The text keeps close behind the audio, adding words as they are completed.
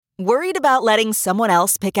Worried about letting someone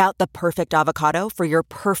else pick out the perfect avocado for your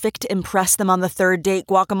perfect impress them on the third date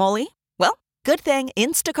guacamole? Well, good thing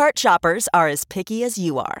Instacart shoppers are as picky as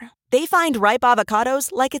you are. They find ripe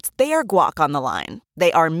avocados like it's their guac on the line.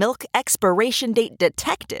 They are milk expiration date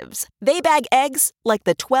detectives. They bag eggs like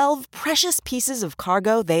the 12 precious pieces of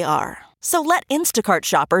cargo they are. So let Instacart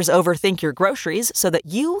shoppers overthink your groceries so that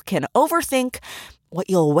you can overthink what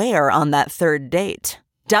you'll wear on that third date.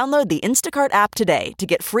 Download the Instacart app today to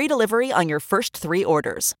get free delivery on your first 3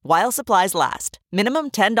 orders, while supplies last.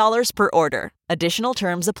 Minimum $10 per order. Additional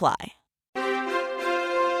terms apply.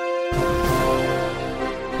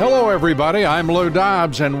 Hello, everybody. I'm Lou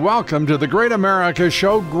Dobbs, and welcome to the Great America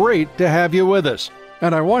Show. Great to have you with us.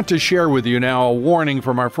 And I want to share with you now a warning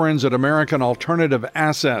from our friends at American Alternative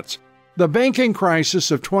Assets. The banking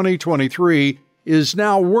crisis of 2023 is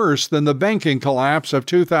now worse than the banking collapse of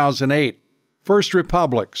 2008. First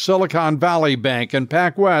Republic, Silicon Valley Bank, and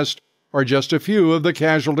PacWest are just a few of the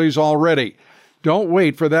casualties already. Don't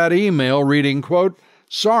wait for that email reading, quote,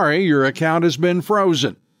 "Sorry, your account has been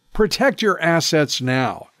frozen." Protect your assets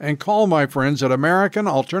now and call my friends at American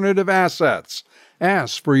Alternative Assets.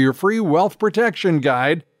 Ask for your free wealth protection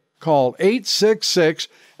guide. Call 866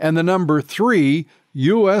 and the number 3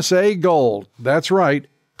 USA Gold. That's right.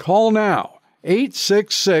 Call now.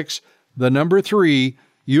 866 the number 3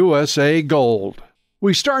 USA Gold.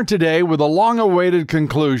 We start today with a long-awaited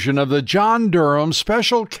conclusion of the John Durham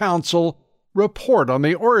Special Counsel report on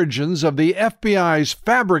the origins of the FBI's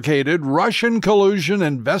fabricated Russian collusion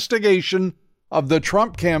investigation of the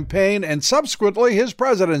Trump campaign and subsequently his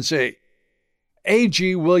presidency.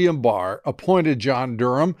 AG William Barr appointed John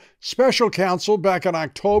Durham special counsel back in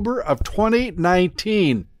October of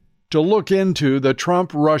 2019 to look into the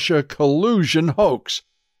Trump-Russia collusion hoax.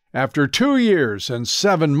 After 2 years and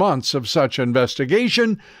 7 months of such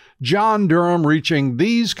investigation, John Durham reaching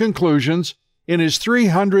these conclusions in his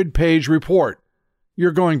 300-page report.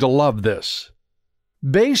 You're going to love this.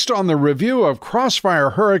 Based on the review of Crossfire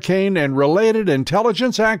Hurricane and related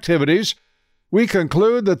intelligence activities, we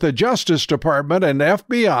conclude that the Justice Department and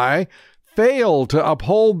FBI failed to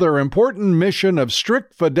uphold their important mission of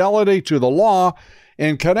strict fidelity to the law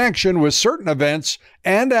in connection with certain events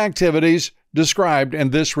and activities described in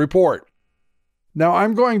this report. Now,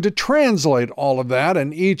 I'm going to translate all of that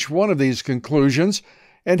in each one of these conclusions,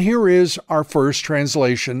 and here is our first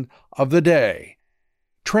translation of the day.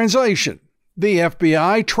 Translation: the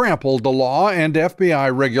FBI trampled the law and FBI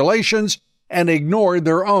regulations and ignored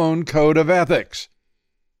their own code of ethics.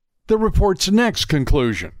 The report's next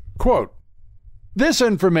conclusion, quote, "This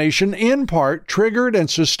information in part triggered and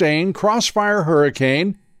sustained Crossfire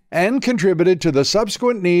Hurricane and contributed to the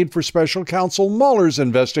subsequent need for Special Counsel Mueller's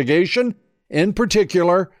investigation. In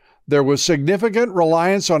particular, there was significant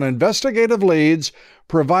reliance on investigative leads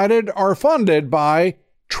provided or funded by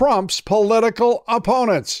Trump's political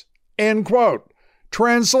opponents." End quote.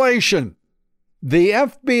 Translation: the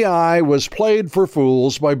FBI was played for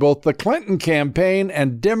fools by both the Clinton campaign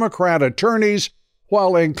and Democrat attorneys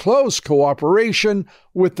while in close cooperation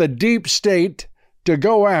with the deep state to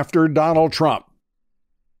go after Donald Trump.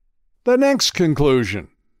 The next conclusion,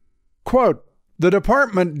 quote, "The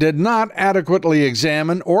department did not adequately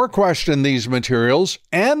examine or question these materials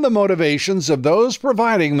and the motivations of those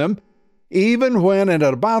providing them, even when at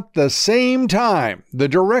about the same time the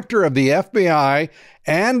director of the FBI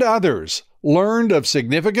and others learned of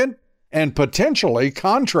significant and potentially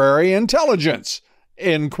contrary intelligence."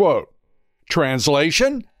 End quote.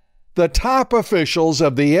 Translation: the top officials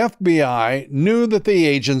of the FBI knew that the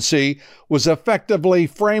agency was effectively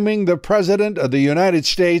framing the President of the United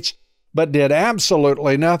States, but did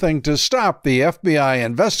absolutely nothing to stop the FBI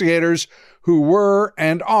investigators who were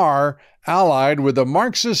and are allied with the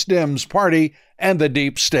Marxist Dems Party and the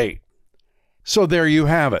deep state. So there you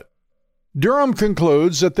have it. Durham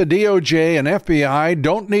concludes that the DOJ and FBI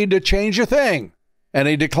don't need to change a thing, and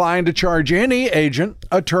he declined to charge any agent,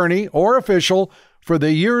 attorney, or official for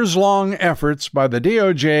the years-long efforts by the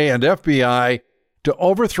DOJ and FBI to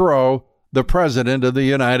overthrow the President of the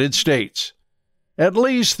United States. At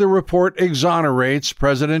least the report exonerates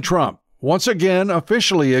President Trump, once again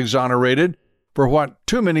officially exonerated for what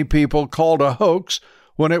too many people called a hoax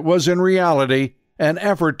when it was in reality an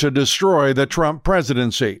effort to destroy the Trump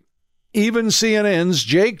presidency. Even CNN's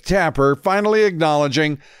Jake Tapper finally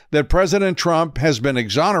acknowledging that President Trump has been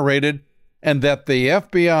exonerated and that the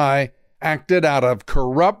FBI acted out of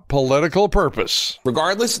corrupt political purpose.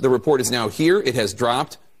 Regardless, the report is now here. It has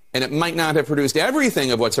dropped, and it might not have produced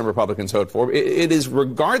everything of what some Republicans hoped for. It is,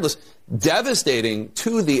 regardless, devastating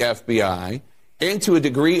to the FBI, and to a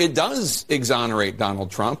degree, it does exonerate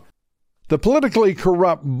Donald Trump. The politically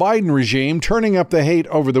corrupt Biden regime turning up the hate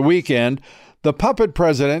over the weekend, the puppet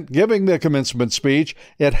president giving the commencement speech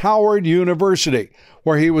at Howard University,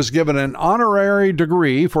 where he was given an honorary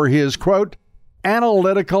degree for his, quote,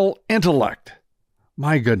 analytical intellect.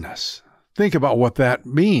 My goodness, think about what that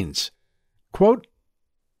means. Quote,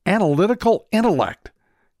 analytical intellect.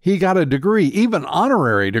 He got a degree, even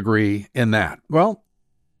honorary degree in that. Well,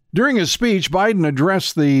 during his speech, Biden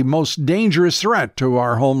addressed the most dangerous threat to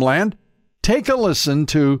our homeland. Take a listen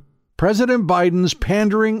to President Biden's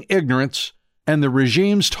pandering ignorance and the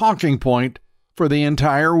regime's talking point for the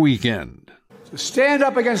entire weekend. To stand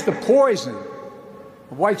up against the poison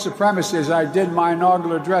of white supremacy, as I did my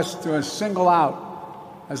inaugural address, to single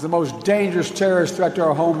out as the most dangerous terrorist threat to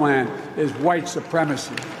our homeland is white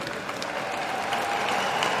supremacy.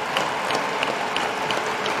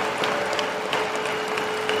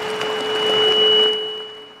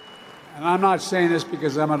 And I'm not saying this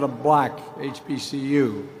because I'm at a black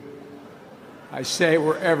HBCU. I say it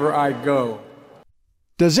wherever I go.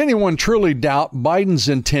 Does anyone truly doubt Biden's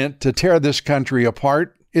intent to tear this country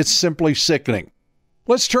apart? It's simply sickening.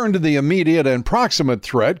 Let's turn to the immediate and proximate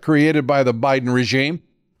threat created by the Biden regime,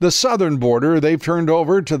 the southern border they've turned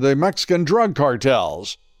over to the Mexican drug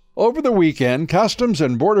cartels. Over the weekend, Customs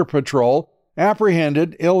and Border Patrol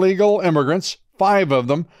apprehended illegal immigrants, 5 of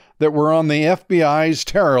them, that were on the FBI's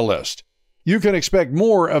terror list. You can expect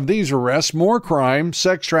more of these arrests, more crime,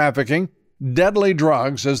 sex trafficking, deadly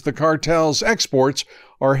drugs as the cartel's exports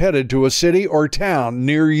are headed to a city or town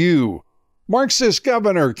near you. Marxist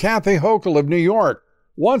Governor Kathy Hochul of New York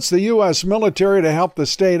wants the U.S. military to help the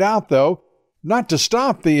state out, though, not to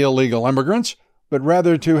stop the illegal immigrants, but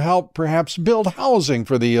rather to help perhaps build housing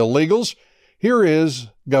for the illegals. Here is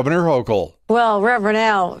Governor Hochul. Well, Reverend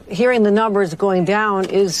Al, hearing the numbers going down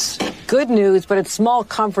is good news, but it's small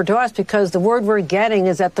comfort to us because the word we're getting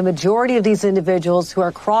is that the majority of these individuals who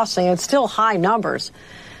are crossing, and still high numbers,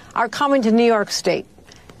 are coming to New York State.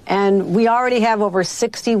 And we already have over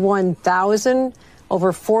 61,000,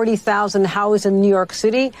 over 40,000 housed in New York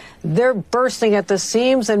City. They're bursting at the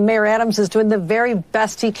seams, and Mayor Adams is doing the very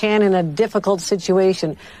best he can in a difficult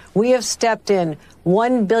situation. We have stepped in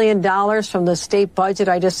 $1 billion from the state budget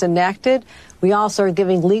I just enacted. We also are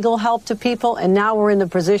giving legal help to people, and now we're in the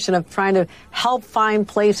position of trying to help find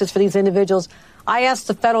places for these individuals. I asked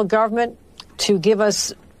the federal government to give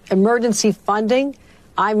us emergency funding.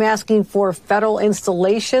 I'm asking for federal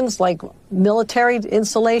installations, like military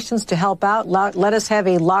installations, to help out. Let us have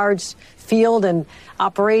a large field and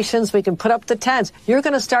operations. We can put up the tents. You're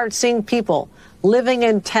going to start seeing people living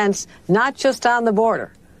in tents, not just on the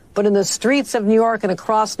border, but in the streets of New York and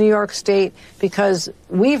across New York State, because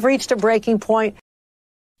we've reached a breaking point.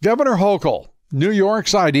 Governor Hochul, New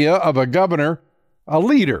York's idea of a governor, a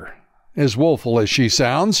leader, as woeful as she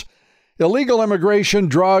sounds. Illegal immigration,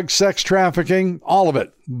 drugs, sex trafficking, all of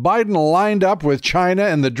it. Biden lined up with China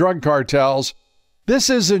and the drug cartels. This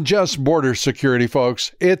isn't just border security,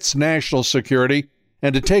 folks. It's national security.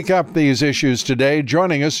 And to take up these issues today,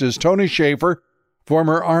 joining us is Tony Shaffer,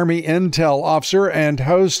 former Army Intel officer and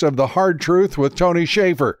host of The Hard Truth with Tony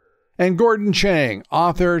Shaffer, and Gordon Chang,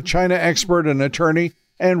 author, China expert and attorney,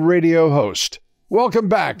 and radio host. Welcome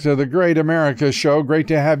back to the Great America Show. Great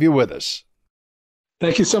to have you with us.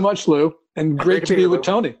 Thank you so much, Lou, and great to be with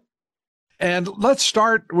Tony. And let's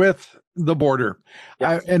start with the border.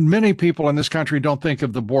 Yes. And many people in this country don't think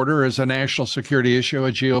of the border as a national security issue,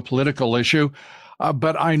 a geopolitical issue.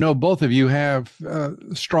 But I know both of you have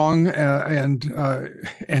strong and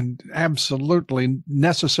absolutely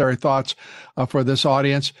necessary thoughts for this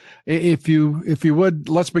audience. If you would,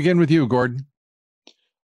 let's begin with you, Gordon.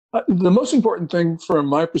 The most important thing from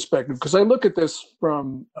my perspective, because I look at this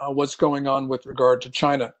from what's going on with regard to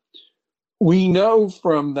China, we know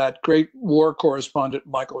from that great war correspondent,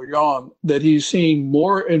 Michael Yong, that he's seeing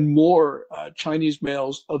more and more Chinese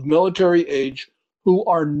males of military age who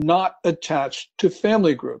are not attached to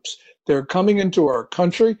family groups. They're coming into our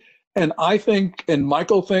country. And I think, and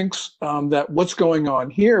Michael thinks, that what's going on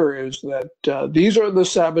here is that these are the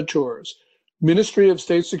saboteurs, Ministry of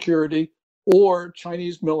State Security or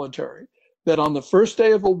Chinese military, that on the first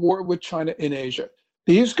day of a war with China in Asia,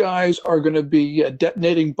 these guys are going to be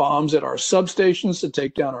detonating bombs at our substations to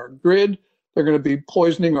take down our grid. They're going to be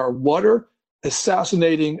poisoning our water,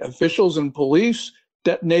 assassinating officials and police,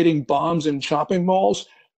 detonating bombs in shopping malls.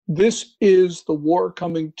 This is the war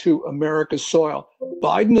coming to America's soil.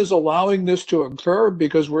 Biden is allowing this to occur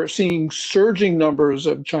because we're seeing surging numbers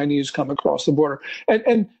of Chinese come across the border.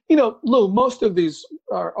 And you know, Lou, most of these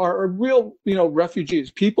are real,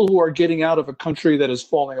 refugees, people who are getting out of a country that is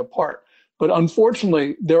falling apart. But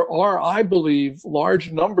unfortunately, there are, I believe,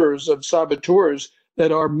 large numbers of saboteurs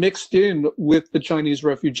that are mixed in with the Chinese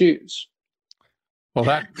refugees. Well,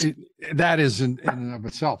 that is in and of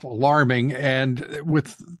itself alarming. And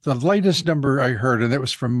with the latest number I heard, and that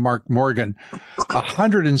was from Mark Morgan,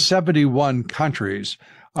 171 countries.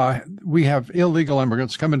 We have illegal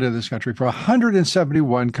immigrants coming to this country from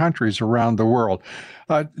 171 countries around the world.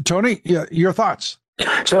 Tony, your thoughts?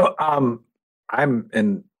 So I'm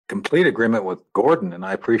in complete agreement with Gordon, and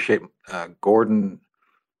I appreciate Gordon,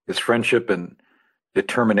 his friendship and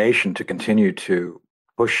determination to continue to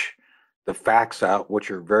push the facts out,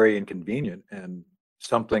 which are very inconvenient and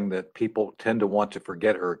something that people tend to want to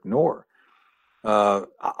forget or ignore.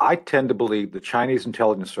 I tend to believe the Chinese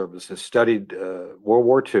intelligence service has studied World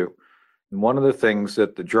War II. And one of the things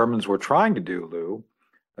that the Germans were trying to do, Lou,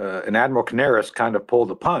 and Admiral Canaris kind of pulled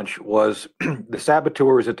the punch, was the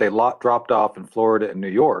saboteurs that they dropped off in Florida and New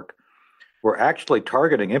York were actually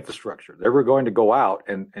targeting infrastructure. They were going to go out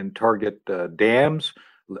and target dams,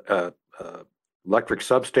 electric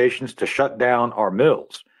substations to shut down our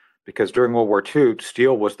mills, because during World War II,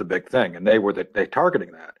 steel was the big thing, and they were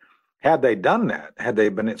targeting that. Had they done that, had they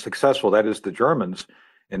been successful, that is the Germans,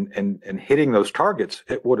 in hitting those targets,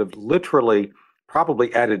 it would have literally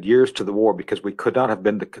probably added years to the war, because we could not have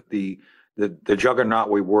been the juggernaut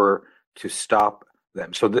we were to stop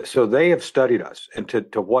them. So they have studied us, and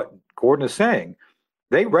to what Gordon is saying,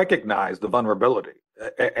 they recognize the vulnerability,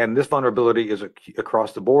 and this vulnerability is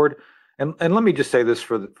across the board. And let me just say this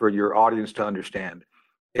for your audience to understand.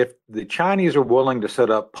 If the Chinese are willing to set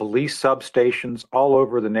up police substations all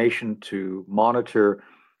over the nation to monitor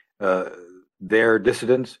their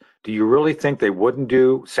dissidents, do you really think they wouldn't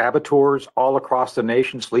do saboteurs all across the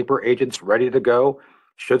nation, sleeper agents ready to go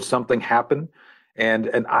should something happen?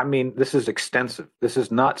 And I mean, this is extensive. This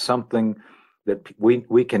is not something that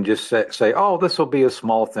we can just say, oh, this will be a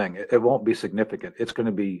small thing. It won't be significant. It's going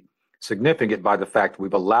to be significant by the fact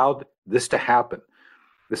we've allowed this to happen.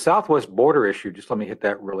 The Southwest border issue, just let me hit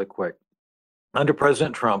that really quick. Under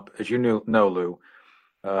President Trump, as you know, Lou,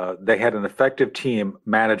 they had an effective team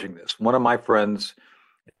managing this. One of my friends,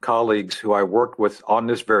 colleagues who I worked with on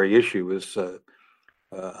this very issue is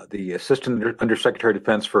the Assistant Undersecretary of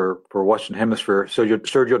Defense for Western Hemisphere,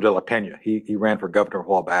 Sergio de la Pena. He ran for governor a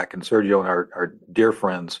while back, and Sergio and our dear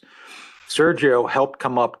friends. Sergio helped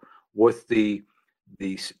come up with the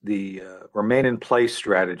remain in place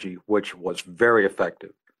strategy, which was very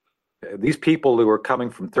effective. These people who were coming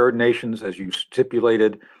from third nations, as you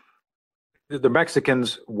stipulated, the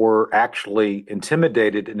Mexicans were actually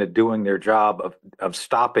intimidated into doing their job of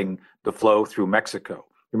stopping the flow through Mexico.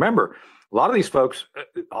 Remember, a lot of these folks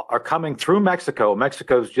are coming through Mexico.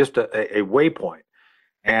 Mexico's just a waypoint.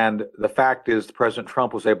 And the fact is, President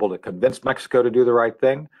Trump was able to convince Mexico to do the right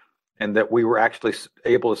thing, and that we were actually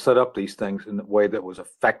able to set up these things in a way that was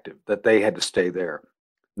effective, that they had to stay there.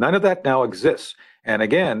 None of that now exists. And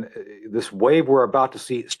again, this wave we're about to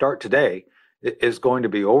see start today is going to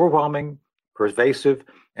be overwhelming, pervasive.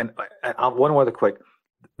 And one other quick,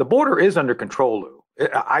 the border is under control, Lou.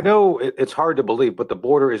 I know it's hard to believe, but the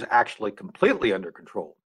border is actually completely under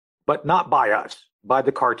control, but not by us, by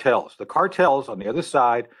the cartels. The cartels on the other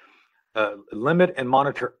side limit and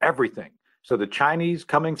monitor everything. So the Chinese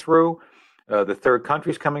coming through, the third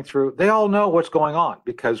countries coming through, they all know what's going on,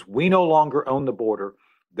 because we no longer own the border.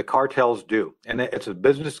 The cartels do. And it's a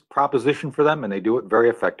business proposition for them, and they do it very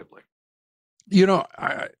effectively. You know,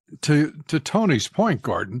 to Tony's point,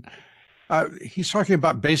 Gordon, he's talking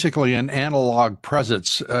about basically an analog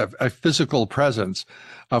presence, a physical presence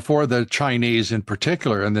for the Chinese in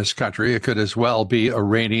particular in this country. It could as well be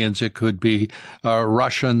Iranians, it could be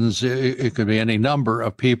Russians, it could be any number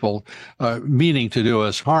of people meaning to do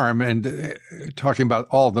us harm, and talking about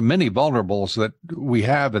all the many vulnerables that we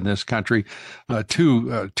have in this country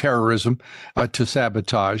to terrorism, to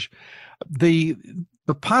sabotage. The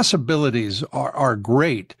possibilities are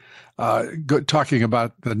great. Talking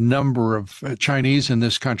about the number of Chinese in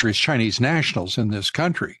this country, Chinese nationals in this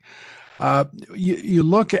country. You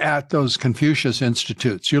look at those Confucius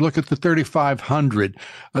Institutes, you look at the 3,500,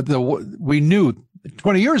 we knew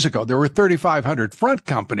 20 years ago there were 3,500 front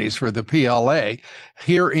companies for the PLA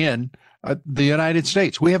here in the United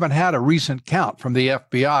States. We haven't had a recent count from the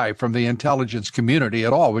FBI, from the intelligence community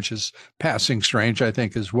at all, which is passing strange, I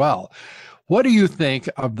think, as well. What do you think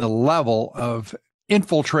of the level of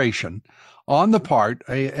infiltration on the part,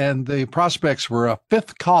 and the prospects were a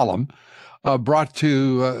fifth column brought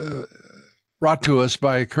to us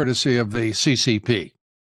by courtesy of the CCP?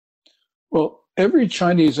 Well, every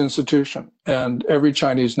Chinese institution and every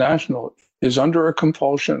Chinese national is under a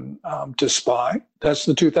compulsion to spy. That's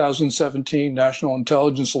the 2017 National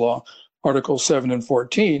Intelligence Law, Articles 7 and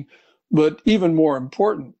 14. But even more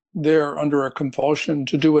important, they're under a compulsion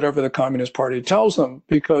to do whatever the Communist Party tells them,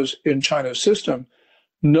 because in China's system,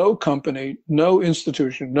 no company, no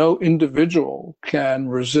institution, no individual can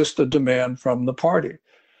resist a demand from the party.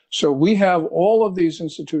 So we have all of these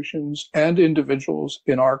institutions and individuals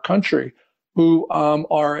in our country who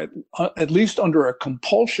are at least under a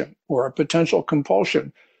compulsion or a potential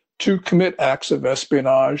compulsion to commit acts of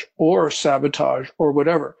espionage or sabotage or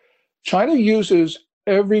whatever. China uses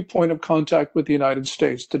every point of contact with the United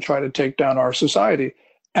States to try to take down our society.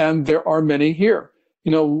 And there are many here.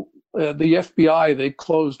 You know, the FBI, they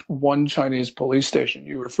closed one Chinese police station.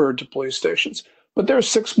 You referred to police stations, but there are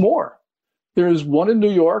 6 more. There's one in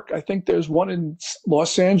New York. I think there's one in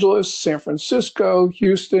Los Angeles, San Francisco,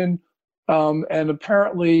 Houston, and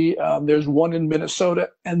apparently there's one in Minnesota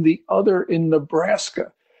and the other in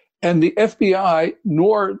Nebraska. And the FBI,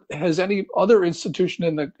 nor has any other institution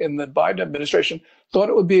in the Biden administration, thought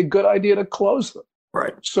it would be a good idea to close them.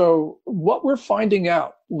 Right. So what we're finding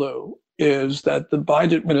out, Lou, is that the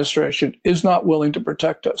Biden administration is not willing to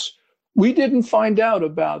protect us. We didn't find out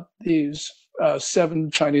about these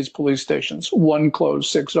 7 Chinese police stations, 1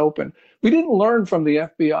 closed, 6 open. We didn't learn from the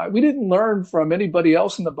FBI. We didn't learn from anybody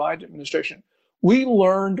else in the Biden administration. We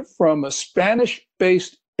learned from a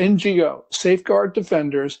Spanish-based NGO, Safeguard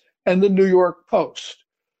Defenders, and the New York Post.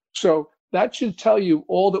 So that should tell you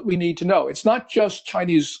all that we need to know. It's not just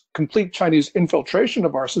complete Chinese infiltration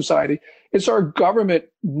of our society. It's our government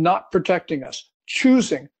not protecting us,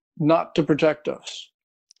 choosing not to protect us.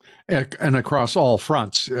 And across all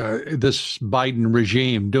fronts, this Biden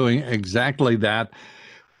regime doing exactly that.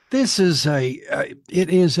 This is it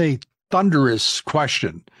is a thunderous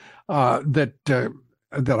question that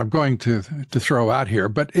I'm going to throw out here.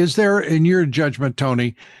 But is there, in your judgment,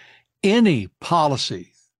 Tony, any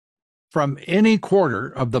policy from any quarter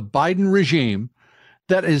of the Biden regime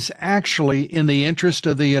that is actually in the interest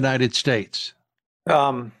of the United States?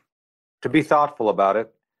 To be thoughtful about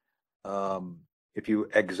it, if you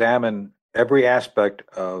examine every aspect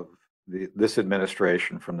of this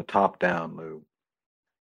administration from the top down, Lou,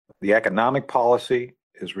 the economic policy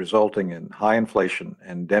is resulting in high inflation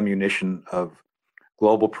and diminution of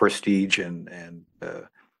global prestige and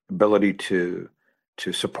ability to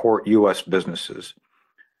support U.S. businesses.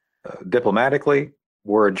 Diplomatically,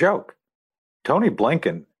 we're a joke. Tony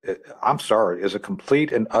Blinken, I'm sorry, is a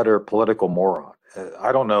complete and utter political moron.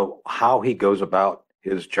 I don't know how he goes about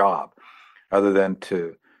his job other than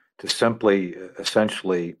to simply,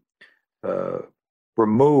 essentially,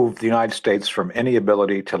 remove the United States from any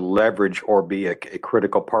ability to leverage or be a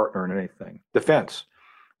critical partner in anything. Defense.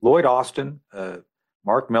 Lloyd Austin,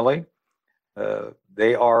 Mark Milley,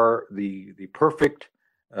 they are the perfect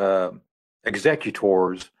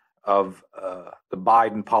executors of the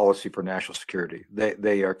Biden policy for national security.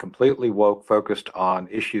 They are completely woke, focused on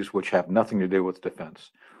issues which have nothing to do with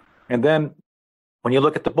defense. And then when you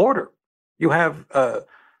look at the border, you have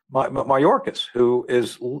Mayorkas, who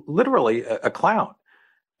is literally a clown.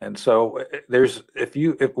 And so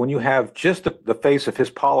when you have just the face of his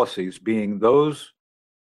policies being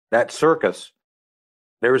that circus,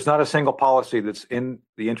 there is not a single policy that's in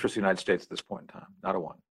the interest of the United States at this point in time, not a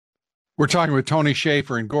one. We're talking with Tony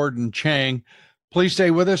Shaffer and Gordon Chang. Please stay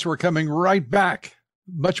with us. We're coming right back.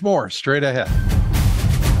 Much more straight ahead.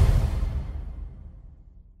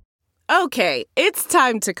 Okay, it's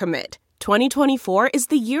time to commit. 2024 is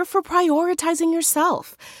the year for prioritizing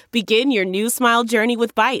yourself. Begin your new smile journey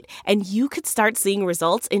with Byte, and you could start seeing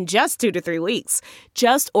results in just 2 to 3 weeks.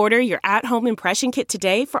 Just order your at-home impression kit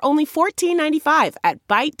today for only $14.95 at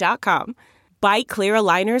Byte.com. Byte Clear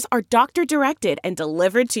aligners are doctor-directed and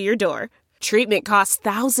delivered to your door. Treatment costs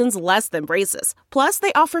thousands less than braces. Plus,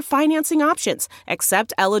 they offer financing options,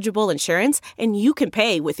 accept eligible insurance, and you can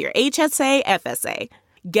pay with your HSA FSA.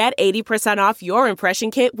 Get 80% off your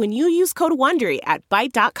impression kit when you use code WONDERY at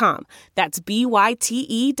Byte.com. That's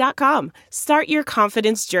BYTE.com. Start your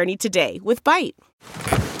confidence journey today with Byte.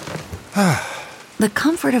 The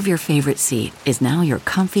comfort of your favorite seat is now your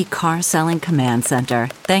comfy car-selling command center,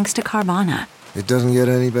 thanks to Carvana. It doesn't get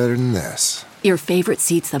any better than this. Your favorite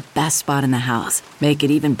seat's the best spot in the house. Make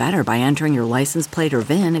it even better by entering your license plate or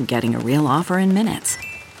VIN and getting a real offer in minutes.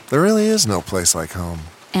 There really is no place like home.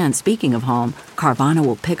 And speaking of home, Carvana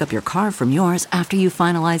will pick up your car from yours after you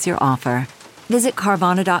finalize your offer. Visit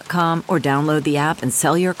Carvana.com or download the app and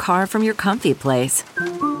sell your car from your comfy place.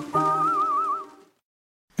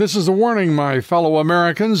 This is a warning, my fellow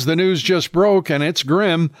Americans. The news just broke, and it's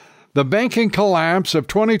grim. The banking collapse of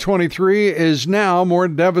 2023 is now more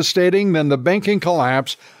devastating than the banking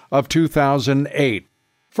collapse of 2008.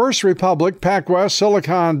 First Republic, PacWest,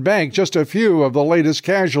 Silicon Bank, just a few of the latest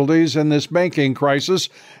casualties in this banking crisis.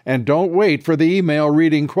 And don't wait for the email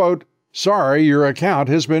reading, quote, "Sorry, your account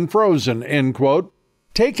has been frozen," end quote.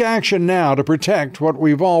 Take action now to protect what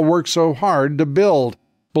we've all worked so hard to build.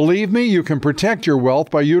 Believe me, you can protect your wealth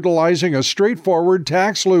by utilizing a straightforward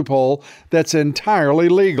tax loophole that's entirely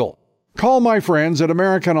legal. Call my friends at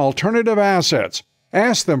American Alternative Assets.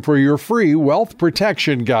 Ask them for your free wealth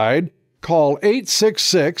protection guide. Call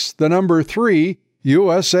 866, the number 3,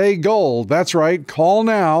 USA Gold. That's right, call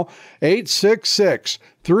now,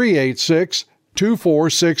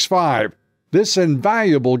 866-386-2465. This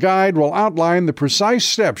invaluable guide will outline the precise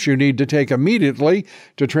steps you need to take immediately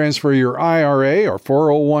to transfer your IRA or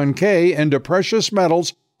 401k into precious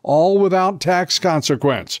metals, all without tax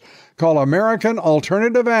consequence. Call American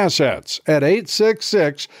Alternative Assets at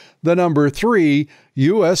 866, the number 3,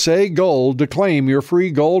 USA Gold to claim your free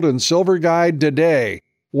gold and silver guide today.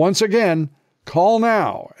 Once again, call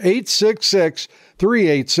now,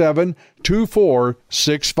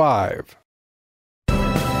 866-387-2465.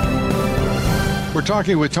 We're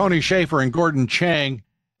talking with Tony Shaffer and Gordon Chang.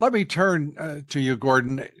 Let me turn to you,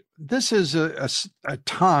 Gordon. This is a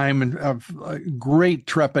time of great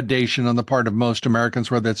trepidation on the part of most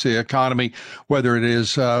Americans, whether it's the economy, whether it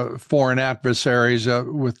is foreign adversaries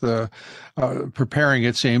preparing,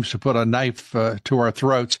 it seems, to put a knife to our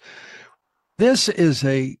throats. This is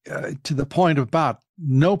to the point of about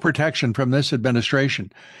no protection from this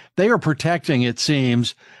administration. They are protecting, it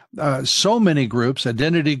seems, so many groups,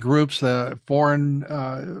 identity groups, foreign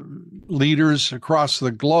leaders across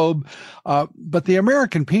the globe, but the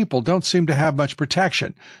American people don't seem to have much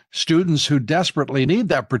protection. Students who desperately need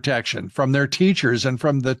that protection from their teachers and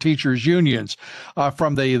from the teachers' unions,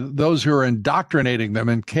 from those who are indoctrinating them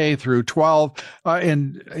in K through 12,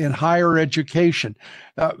 in higher education,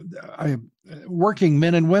 working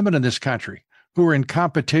men and women in this country who are in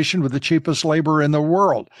competition with the cheapest labor in the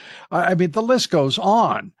world. I mean, the list goes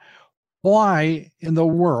on. Why in the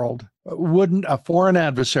world wouldn't a foreign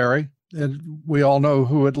adversary, and we all know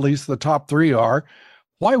who at least the top three are,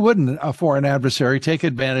 why wouldn't a foreign adversary take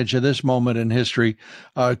advantage of this moment in history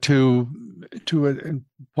to in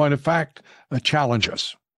point of fact, challenge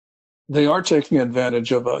us? They are taking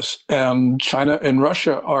advantage of us, and China and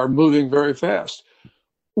Russia are moving very fast.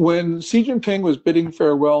 When Xi Jinping was bidding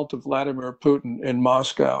farewell to Vladimir Putin in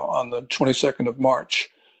Moscow on the 22nd of March,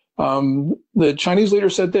 the Chinese leader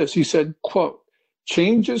said this. He said, quote,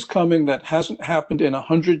 "Change is coming that hasn't happened in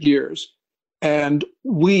 100 years, and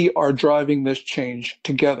we are driving this change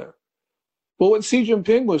together." Well, what Xi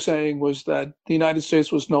Jinping was saying was that the United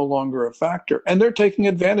States was no longer a factor, and they're taking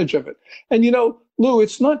advantage of it. And, you know, Lou,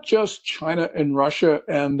 it's not just China and Russia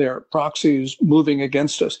and their proxies moving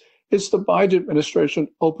against us. It's the Biden administration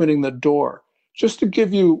opening the door. Just to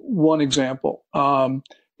give you one example,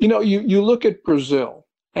 you look at Brazil,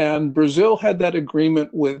 and Brazil had that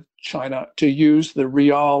agreement with China to use the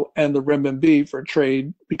real and the renminbi for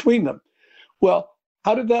trade between them. Well,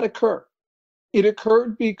 how did that occur? It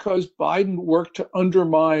occurred because Biden worked to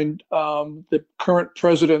undermine the current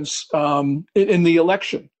president's in the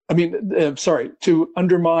election. To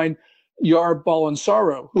undermine Jair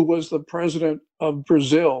Bolsonaro, who was the president of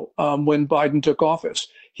Brazil when Biden took office.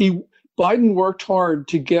 Biden worked hard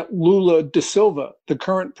to get Lula da Silva, the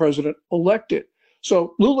current president, elected.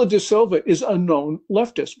 So Lula da Silva is a known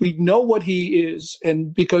leftist. We know what he is,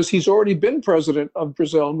 and because he's already been president of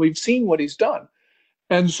Brazil, and we've seen what he's done.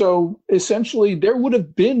 And so essentially, there would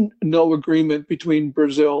have been no agreement between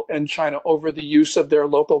Brazil and China over the use of their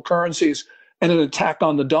local currencies and an attack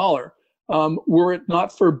on the dollar, were it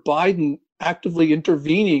not for Biden actively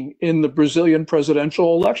intervening in the Brazilian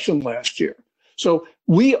presidential election last year. So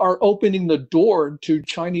we are opening the door to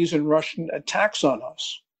Chinese and Russian attacks on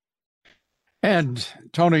us. And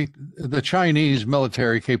Tony, the Chinese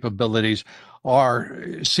military capabilities are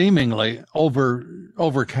seemingly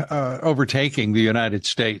overtaking the United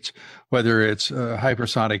States, whether it's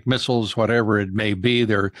hypersonic missiles, whatever it may be.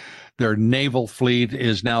 Their naval fleet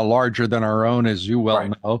is now larger than our own, as you well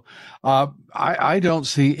know. I don't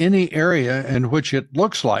see any area in which it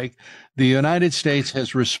looks like the United States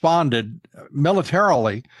has responded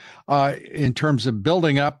militarily in terms of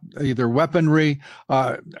building up either weaponry,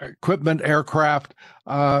 equipment, aircraft,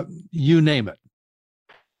 you name it.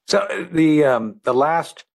 So the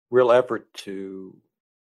last real effort to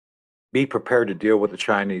be prepared to deal with the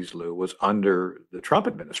Chinese, Lou, was under the Trump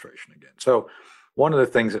administration again. So one of the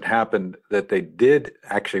things that happened that they did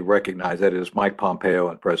actually recognize, that is Mike Pompeo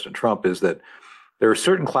and President Trump, is that there are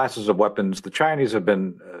certain classes of weapons the Chinese have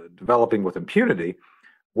been developing with impunity,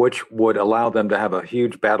 which would allow them to have a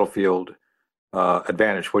huge battlefield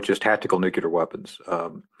advantage, which is tactical nuclear weapons.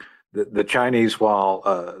 The Chinese,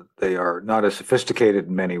 while they are not as sophisticated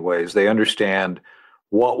in many ways, they understand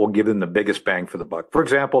what will give them the biggest bang for the buck. For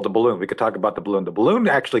example, the balloon. We could talk about the balloon. The balloon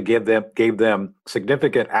actually gave them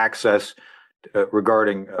significant access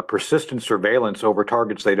regarding persistent surveillance over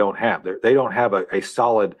targets they don't have. They don't have a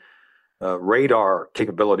solid radar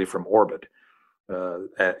capability from orbit,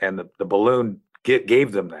 and the balloon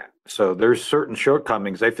gave them that. So there's certain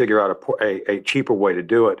shortcomings. They figure out a cheaper way to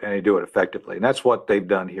do it, and they do it effectively. And that's what they've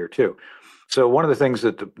done here too. So one of the things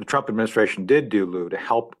that the Trump administration did do, Lou, to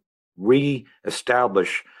help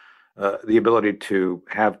reestablish the ability to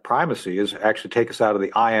have primacy is actually take us out of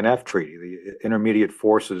the INF treaty, the Intermediate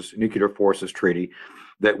Forces, Nuclear Forces Treaty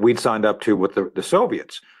that we'd signed up to with the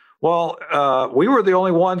Soviets. Well, we were the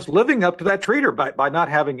only ones living up to that treaty by not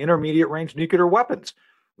having intermediate range nuclear weapons.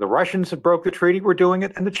 The Russians had broke the treaty, were doing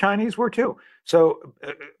it, and the Chinese were too. So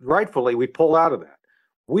rightfully, we pull out of that.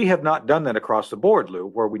 We have not done that across the board, Lou,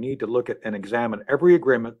 where we need to look at and examine every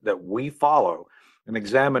agreement that we follow and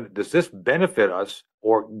examine, does this benefit us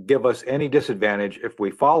or give us any disadvantage if we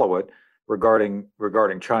follow it regarding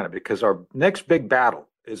China? Because our next big battle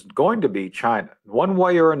is going to be China, one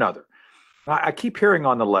way or another. I keep hearing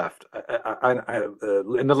on the left,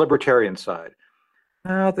 in the libertarian side,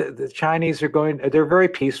 the Chinese they're very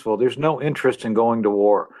peaceful. There's no interest in going to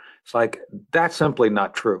war. It's like, that's simply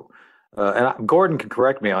not true. And Gordon can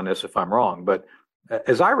correct me on this if I'm wrong, but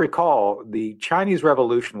as I recall, the Chinese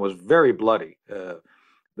Revolution was very bloody.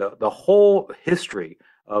 The whole history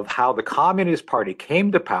of how the Communist Party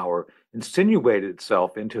came to power insinuated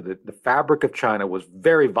itself into the fabric of China was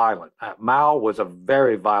very violent. Mao was a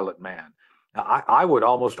very violent man. I would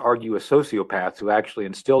almost argue a sociopath who actually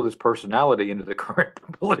instilled his personality into the current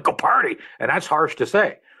political party, and that's harsh to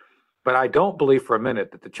say. But I don't believe for a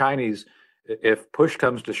minute that the Chinese, if push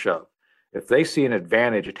comes to shove, if they see an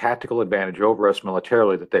advantage, a tactical advantage over us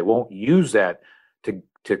militarily, that they won't use that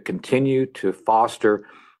to continue to foster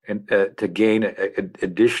and to gain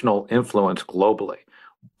additional influence globally.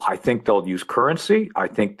 I think they'll use currency. I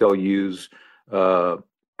think they'll use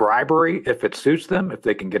bribery if it suits them, if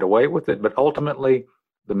they can get away with it. But ultimately,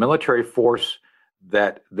 the military force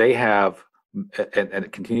that they have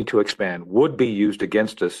and continue to expand would be used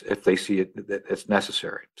against us if they see it that it's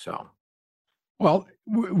necessary. So, well,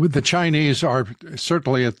 the Chinese are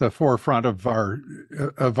certainly at the forefront of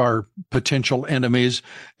our potential enemies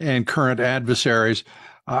and current adversaries.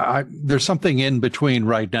 There's something in between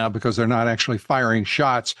right now because they're not actually firing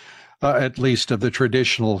shots, at least of the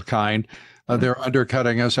traditional kind. They're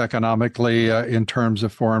undercutting us economically in terms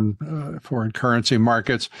of foreign currency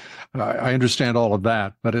markets. I understand all of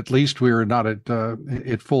that, but at least we're not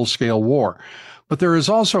at full-scale war. But there is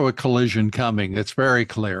also a collision coming. It's very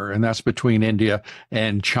clear, and that's between India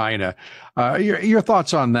and China. Your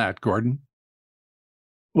thoughts on that, Gordon?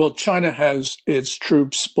 Well, China has its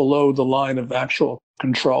troops below the line of actual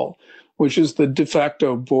control, which is the de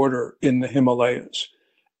facto border in the Himalayas.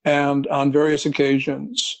 And on various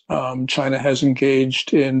occasions, China has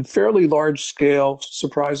engaged in fairly large-scale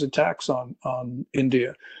surprise attacks on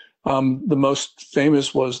India. The most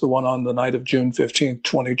famous was the one on the night of June 15th,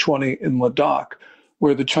 2020 in Ladakh,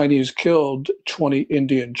 where the Chinese killed 20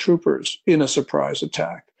 Indian troopers in a surprise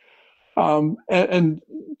attack. And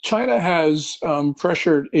China has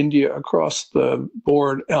pressured India across the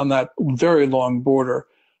board on that very long border.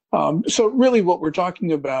 So really what we're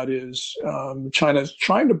talking about is China's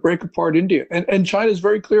trying to break apart India. And China's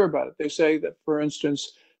very clear about it. They say that, for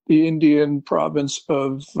instance, the Indian province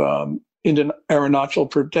of Indian Arunachal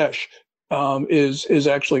Pradesh is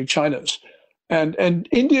actually China's. And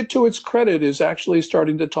India, to its credit, is actually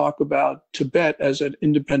starting to talk about Tibet as an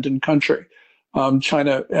independent country.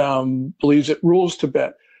 China believes it rules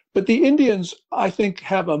Tibet. But the Indians, I think,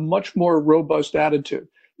 have a much more robust attitude.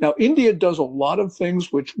 Now, India does a lot of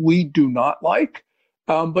things which we do not like.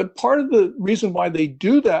 But part of the reason why they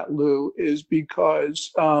do that, Lou, is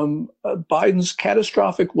because Biden's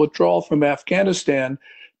catastrophic withdrawal from Afghanistan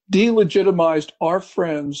delegitimized our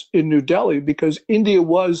friends in New Delhi, because India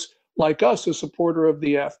was, like us, a supporter of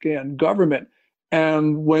the Afghan government.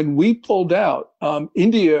 And when we pulled out,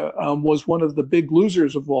 India was one of the big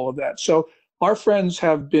losers of all of that. So our friends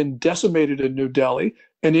have been decimated in New Delhi,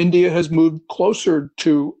 and India has moved closer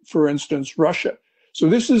to, for instance, Russia. So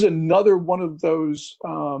this is another one of those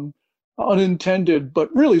unintended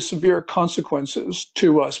but really severe consequences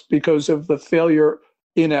to us because of the failure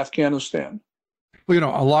in Afghanistan.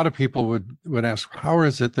 Well, a lot of people would ask, how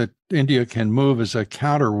is it that India can move as a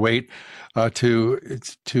counterweight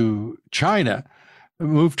to China,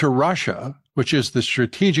 move to Russia, which is the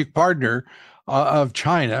strategic partner of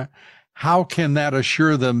China? How can that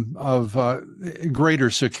assure them of greater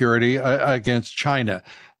security against China?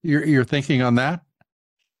 You're thinking on that?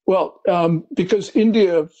 Well, because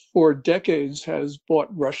India for decades has bought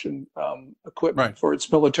Russian equipment for its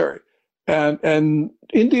military. And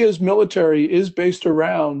India's military is based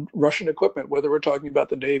around Russian equipment, whether we're talking about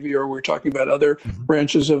the Navy or we're talking about other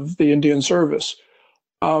branches of the Indian service.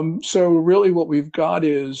 So really what we've got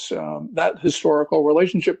is that historical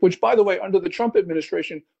relationship, which, by the way, under the Trump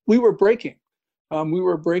administration, we were breaking. We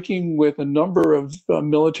were breaking with a number of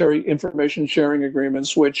military information sharing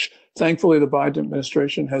agreements, which thankfully the Biden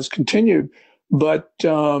administration has continued. But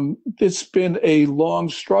it's been a long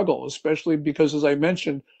struggle, especially because, as I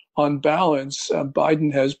mentioned, on balance,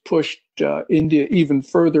 Biden has pushed India even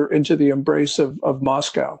further into the embrace of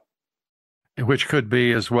Moscow. Which could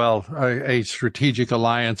be as well a strategic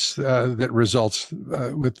alliance that results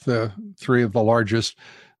with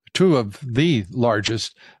two of the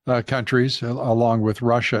largest countries, along with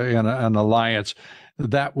Russia, in an alliance.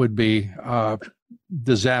 That would be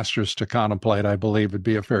disastrous to contemplate, I believe would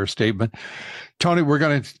be a fair statement. Tony, we're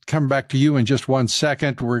going to come back to you in just 1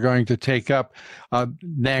 second. We're going to take up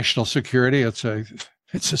national security. It's a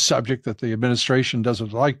subject that the administration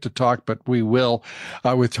doesn't like to talk, but we will,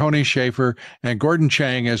 with Tony Shaffer and Gordon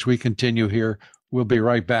Chang as we continue here. We'll be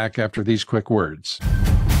right back after these quick words.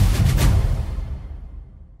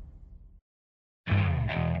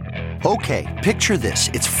 Okay, picture this.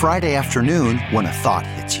 It's Friday afternoon when a thought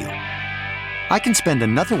hits you. I can spend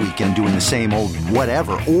another weekend doing the same old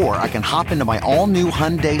whatever, or I can hop into my all-new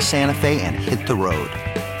Hyundai Santa Fe and hit the road.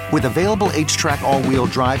 With available H-Track all-wheel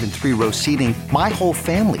drive and 3-row seating, my whole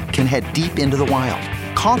family can head deep into the wild.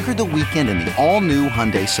 Conquer the weekend in the all-new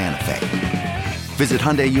Hyundai Santa Fe. Visit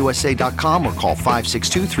HyundaiUSA.com or call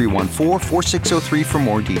 562-314-4603 for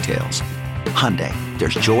more details. Hyundai,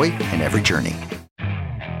 there's joy in every journey.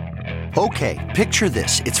 Okay, picture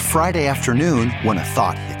this. It's Friday afternoon when a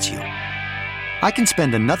thought hits you. I can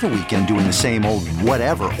spend another weekend doing the same old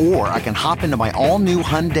whatever, or I can hop into my all-new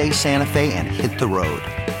Hyundai Santa Fe and hit the road.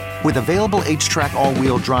 With available H-Track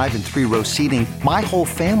all-wheel drive and 3-row seating, my whole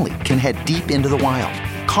family can head deep into the wild.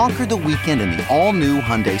 Conquer the weekend in the all-new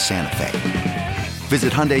Hyundai Santa Fe.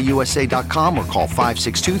 Visit HyundaiUSA.com or call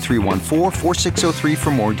 562-314-4603 for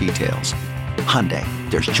more details. Hyundai,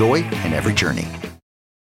 there's joy in every journey.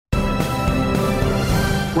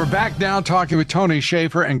 We're back now talking with Tony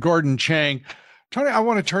Shaffer and Gordon Chang. Tony, I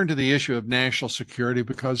want to turn to the issue of national security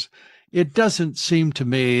because it doesn't seem to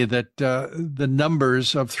me that the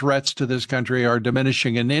numbers of threats to this country are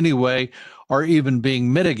diminishing in any way or even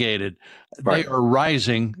being mitigated. Right. They are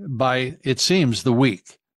rising by, it seems, the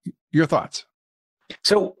week. Your thoughts?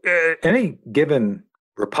 So any given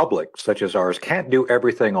republic such as ours can't do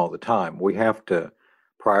everything all the time. We have to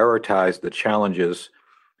prioritize the challenges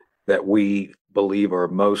that we believe are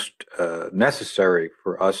most necessary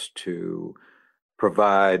for us to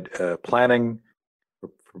provide planning,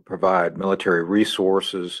 provide military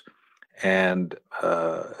resources, and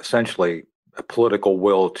essentially a political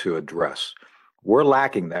will to address. We're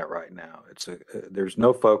lacking that right now. There's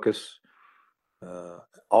no focus.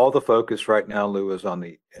 All the focus right now, Lou, is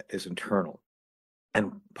internal.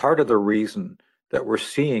 And part of the reason that we're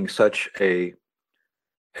seeing such a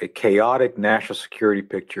chaotic national security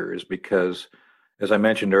picture is because, as I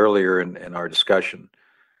mentioned earlier in our discussion,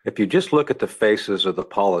 if you just look at the faces of the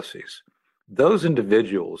policies, those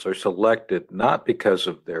individuals are selected not because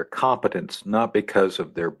of their competence, not because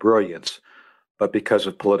of their brilliance, but because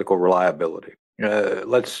of political reliability.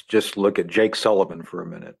 Let's just look at Jake Sullivan for a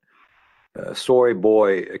minute. Soy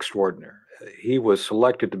boy extraordinaire. He was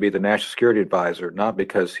selected to be the national security advisor, not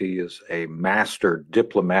because he is a master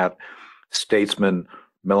diplomat, statesman,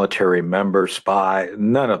 military member, spy,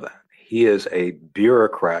 none of that. He is a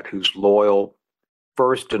bureaucrat who's loyal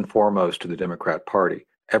first and foremost to the Democrat Party.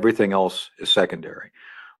 Everything else is secondary.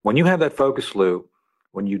 When you have that focus, Lou,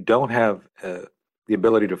 when you don't have the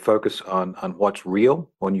ability to focus on what's real,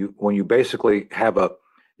 when you basically have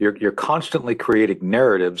you're constantly creating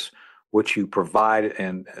narratives which you provide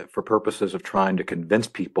and for purposes of trying to convince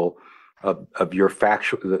people of your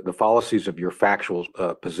the fallacies of your factual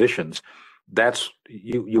positions, that's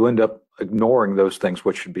you end up ignoring those things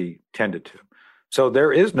which should be tended to. So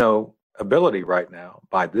there is no ability right now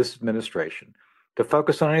by this administration to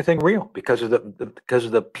focus on anything real because of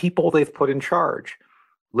the people they've put in charge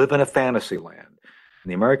live in a fantasy land.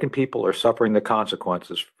 And the American people are suffering the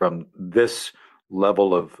consequences from this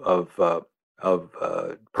level of of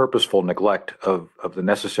purposeful neglect of the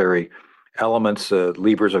necessary elements,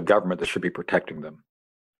 levers of government that should be protecting them.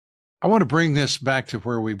 I want to bring this back to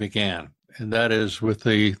where we began, and that is with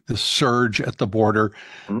the surge at the border,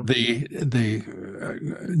 the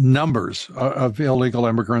numbers of illegal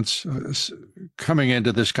immigrants coming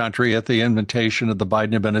into this country at the invitation of the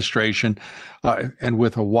Biden administration, and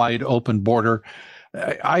with a wide open border.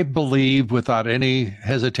 I believe without any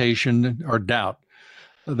hesitation or doubt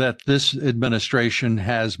that this administration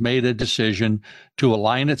has made a decision to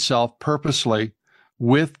align itself purposely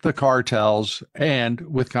with the cartels and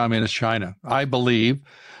with communist China. I believe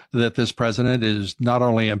that this president is not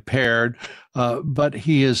only impaired, but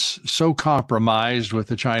he is so compromised with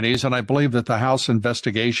the Chinese. And I believe that the House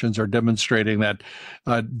investigations are demonstrating that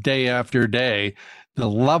day after day, the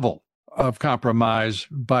level of compromise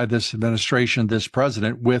by this administration, this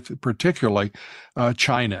president, with particularly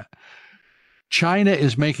China. China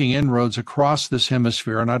is making inroads across this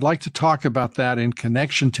hemisphere, and I'd like to talk about that in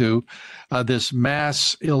connection to this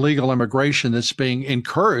mass illegal immigration that's being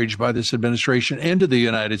encouraged by this administration into the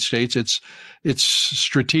United States. It's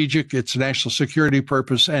strategic, it's national security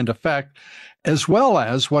purpose and effect, as well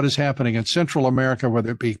as what is happening in Central America,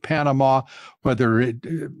 whether it be Panama, whether it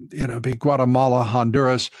be Guatemala,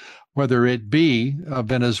 Honduras, whether it be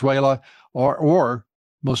Venezuela, or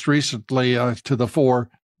most recently to the fore,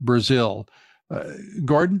 Brazil.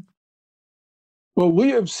 Gordon? Well,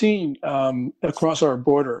 we have seen across our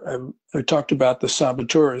border, I talked about the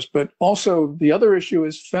saboteurs, but also the other issue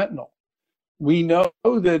is fentanyl. We know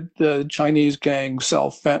that the Chinese gangs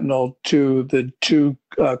sell fentanyl to the two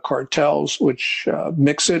cartels, which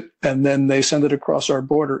mix it, and then they send it across our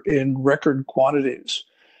border in record quantities.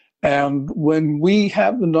 And when we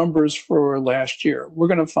have the numbers for last year, we're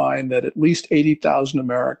going to find that at least 80,000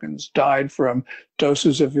 Americans died from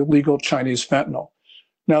doses of illegal Chinese fentanyl.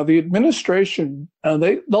 Now, the administration,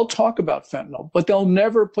 they'll talk about fentanyl, but they'll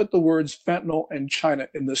never put the words fentanyl and China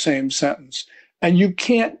in the same sentence. And you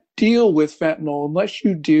can't deal with fentanyl unless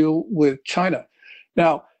you deal with China.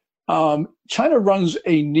 Now, China runs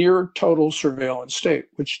a near total surveillance state,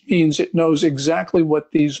 which means it knows exactly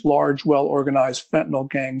what these large, well-organized fentanyl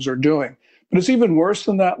gangs are doing. But it's even worse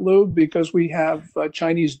than that, Lou, because we have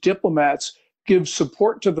Chinese diplomats give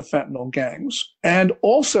support to the fentanyl gangs. And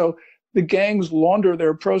also, the gangs launder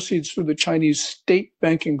their proceeds through the Chinese state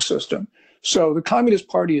banking system. So the Communist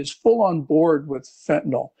Party is full on board with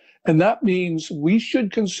fentanyl. And that means we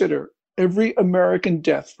should consider every American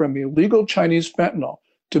death from illegal Chinese fentanyl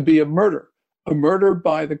to be a murder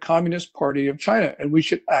by the Communist Party of China, and we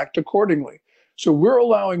should act accordingly. So we're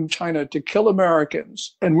allowing China to kill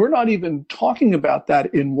Americans, and we're not even talking about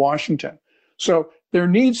that in Washington. So there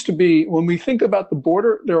needs to be, when we think about the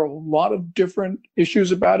border, there are a lot of different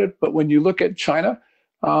issues about it, but when you look at China,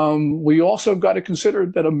 we also got to consider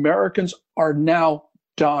that Americans are now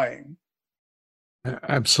dying.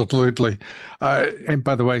 Absolutely. And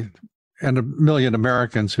by the way, and 1 million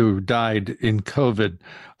Americans who died in COVID,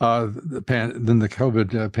 the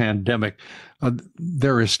COVID pandemic,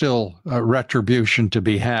 there is still retribution to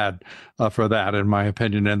be had for that, in my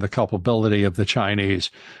opinion, and the culpability of the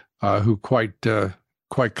Chinese, who quite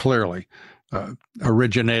clearly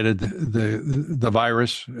originated the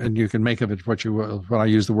virus. And you can make of it what you will. When I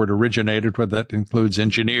use the word originated, whether that includes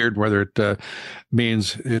engineered, whether it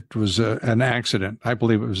means it was an accident. I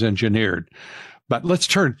believe it was engineered. But let's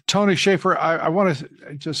turn, Tony Shaffer, I want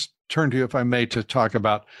to just turn to you, if I may, to talk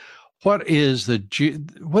about what is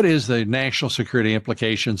the national security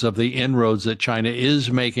implications of the inroads that China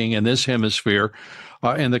is making in this hemisphere,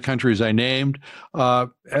 in the countries I named.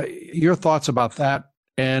 Your thoughts about that,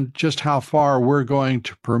 and just how far we're going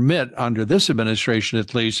to permit, under this administration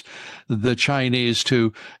at least, the Chinese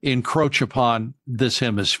to encroach upon this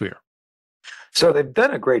hemisphere. So they've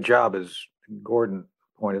done a great job, as Gordon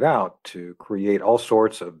pointed out, to create all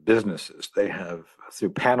sorts of businesses. They have,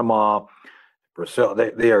 through Panama, Brazil,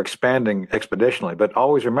 they are expanding expeditionally. But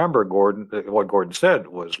always remember, Gordon, what Gordon said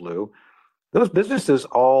was, Lou, those businesses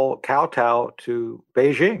all kowtow to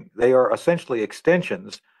Beijing. They are essentially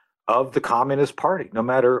extensions of the Communist Party, no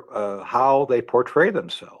matter how they portray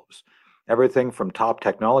themselves. Everything from top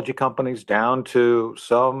technology companies down to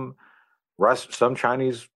some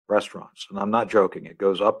Chinese restaurants. And I'm not joking. It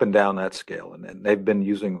goes up and down that scale. And they've been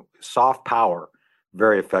using soft power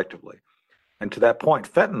very effectively. And to that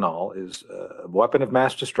point, fentanyl is a weapon of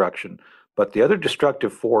mass destruction. But the other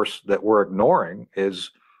destructive force that we're ignoring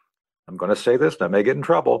is, I'm going to say this, and I may get in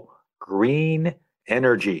trouble, green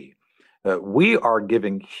energy. We are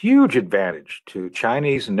giving huge advantage to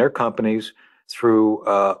Chinese and their companies through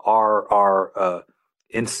our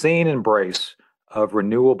insane embrace of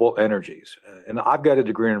renewable energies. And I've got a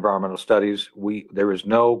degree in environmental studies. There is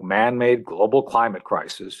no man-made global climate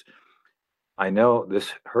crisis. I know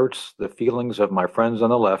this hurts the feelings of my friends on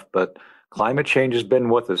the left, but climate change has been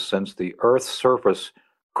with us since the Earth's surface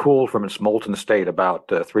cooled from its molten state about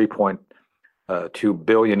 3.2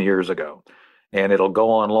 billion years ago. And it'll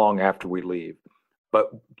go on long after we leave.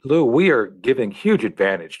 But Lou, we are giving huge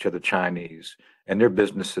advantage to the Chinese and their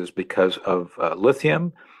businesses because of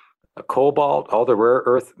lithium, cobalt, all the rare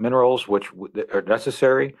earth minerals which are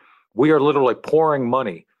necessary. We are literally pouring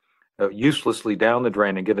money uselessly down the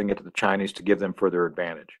drain and giving it to the Chinese to give them further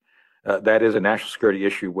advantage. That is a national security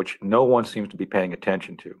issue which no one seems to be paying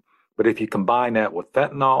attention to. But if you combine that with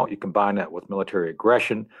fentanyl, you combine that with military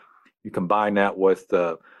aggression, you combine that with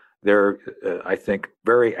their, I think,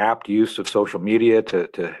 very apt use of social media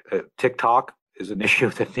to TikTok is an issue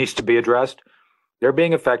that needs to be addressed. They're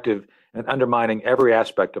being effective and undermining every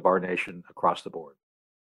aspect of our nation across the board.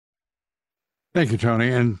 Thank you,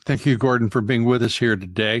 Tony, and thank you, Gordon, for being with us here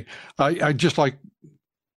today. I'd just like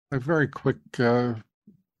a very quick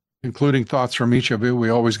concluding thoughts from each of you. We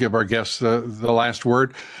always give our guests the last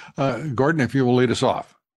word. Gordon, if you will lead us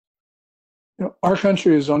off. Our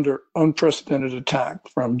country is under unprecedented attack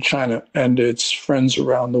from China and its friends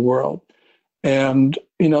around the world. And,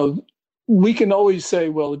 we can always say,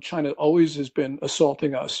 well, China always has been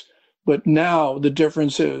assaulting us. But now the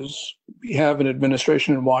difference is we have an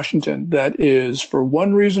administration in Washington that is, for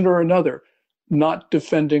one reason or another, not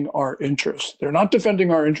defending our interests. They're not defending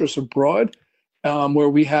our interests abroad, where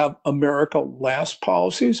we have America last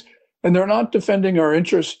policies, and they're not defending our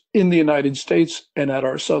interests in the United States and at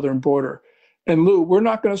our southern border. And Lou, we're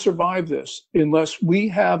not going to survive this unless we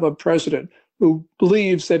have a president who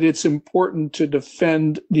believes that it's important to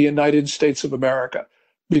defend the United States of America,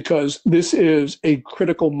 because this is a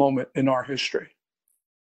critical moment in our history.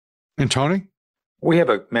 And Tony? We have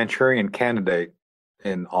a Manchurian candidate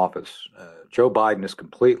in office. Joe Biden is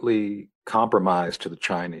completely compromised to the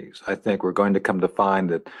Chinese. I think we're going to come to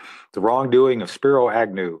find that the wrongdoing of Spiro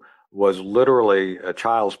Agnew was literally a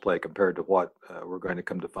child's play compared to what we're going to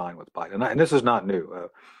come to find with Biden. And this is not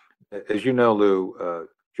new. As you know, Lou,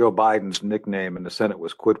 Joe Biden's nickname in the Senate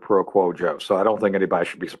was Quid Pro Quo Joe. So I don't think anybody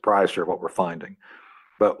should be surprised here at what we're finding.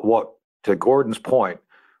 But to Gordon's point,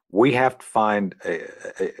 we have to find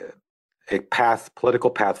a political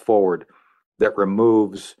path forward that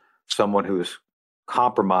removes someone who is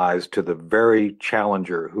compromised to the very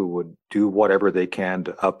challenger who would do whatever they can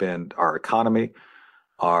to upend our economy,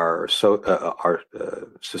 our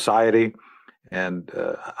society. And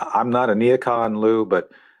I'm not a neocon, Lou,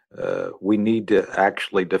 but we need to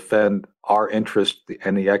actually defend our interests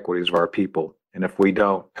and the equities of our people. And if we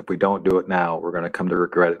don't do it now, we're going to come to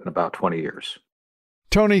regret it in about 20 years.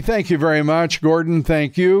 Tony, thank you very much. Gordon,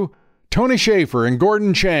 thank you. Tony Shaffer and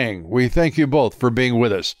Gordon Chang, we thank you both for being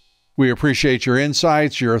with us. We appreciate your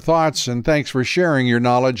insights, your thoughts, and thanks for sharing your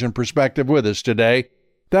knowledge and perspective with us today.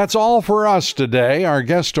 That's all for us today. Our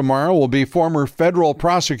guest tomorrow will be former federal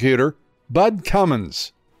prosecutor Bud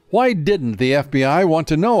Cummins. Why didn't the FBI want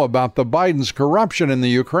to know about the Biden's corruption in the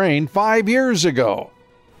Ukraine 5 years ago?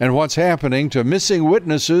 And what's happening to missing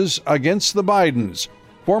witnesses against the Bidens?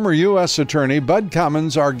 Former U.S. Attorney Bud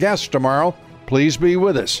Cummins, our guest tomorrow. Please be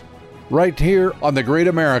with us right here on The Great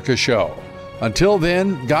America Show. Until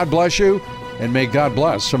then, God bless you, and may God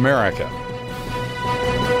bless America.